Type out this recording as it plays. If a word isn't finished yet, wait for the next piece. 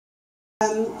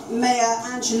Maya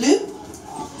Angelou,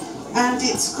 and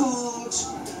it's called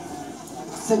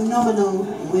Phenomenal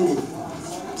Women.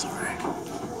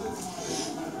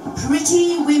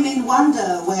 Pretty women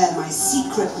wonder where my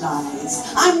secret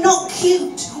lies. I'm not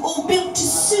cute or built to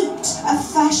suit a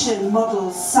fashion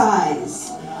model's size.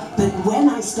 But when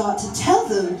I start to tell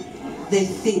them, they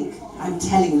think I'm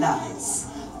telling lies.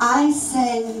 I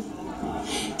say,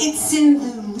 it's in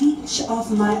the reach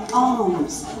of my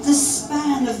arms, the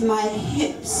span of my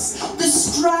hips, the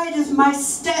stride of my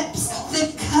steps,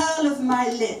 the curl of my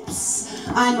lips.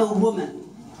 I'm a woman,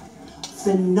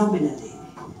 phenomenally.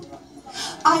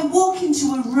 I walk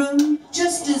into a room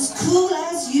just as cool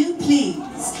as you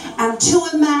please, and to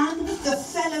a man the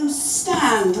fellows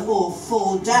stand or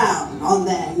fall down on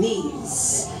their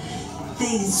knees.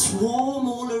 They swarm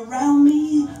all around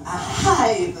me, a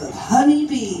hive of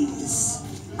honeybees.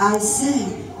 I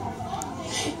say,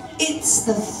 it's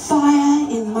the fire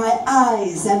in my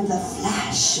eyes and the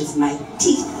flash of my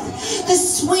teeth, the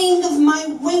swing of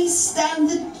my waist and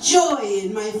the joy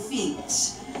in my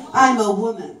feet. I'm a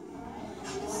woman,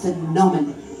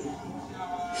 phenomenally.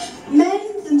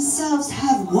 Men themselves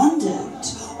have wondered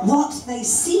what they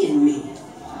see in me.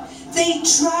 They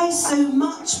try so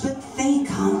much, but they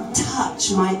can't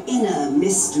touch my inner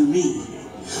mystery.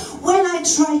 When I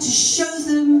try to show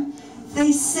them,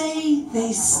 they say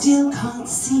they still can't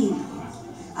see.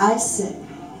 I say,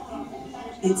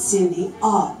 it's in the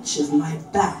arch of my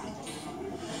back,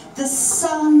 the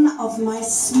sun of my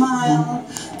smile,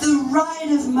 the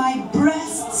ride of my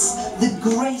breasts, the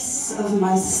grace of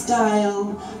my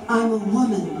style. I'm a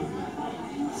woman,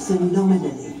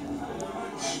 phenomenally.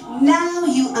 Now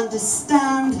you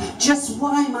understand just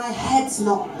why my head's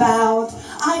not bowed.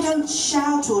 I don't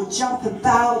shout or jump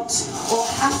about or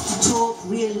have to talk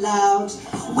real loud.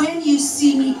 When you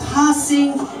see me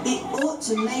passing, it ought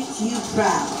to make you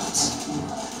proud.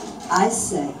 I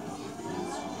say,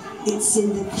 it's in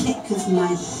the click of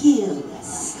my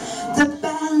heels, the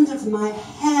band of my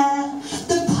hair,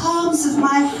 the palms of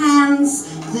my hands,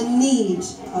 the need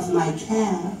of my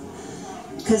care.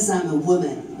 'Cause I'm a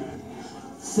woman,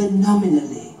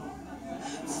 phenomenally.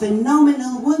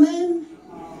 Phenomenal woman,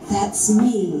 that's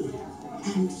me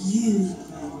and you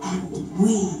and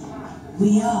we.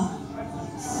 We are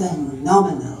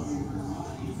phenomenal.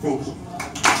 Thank you.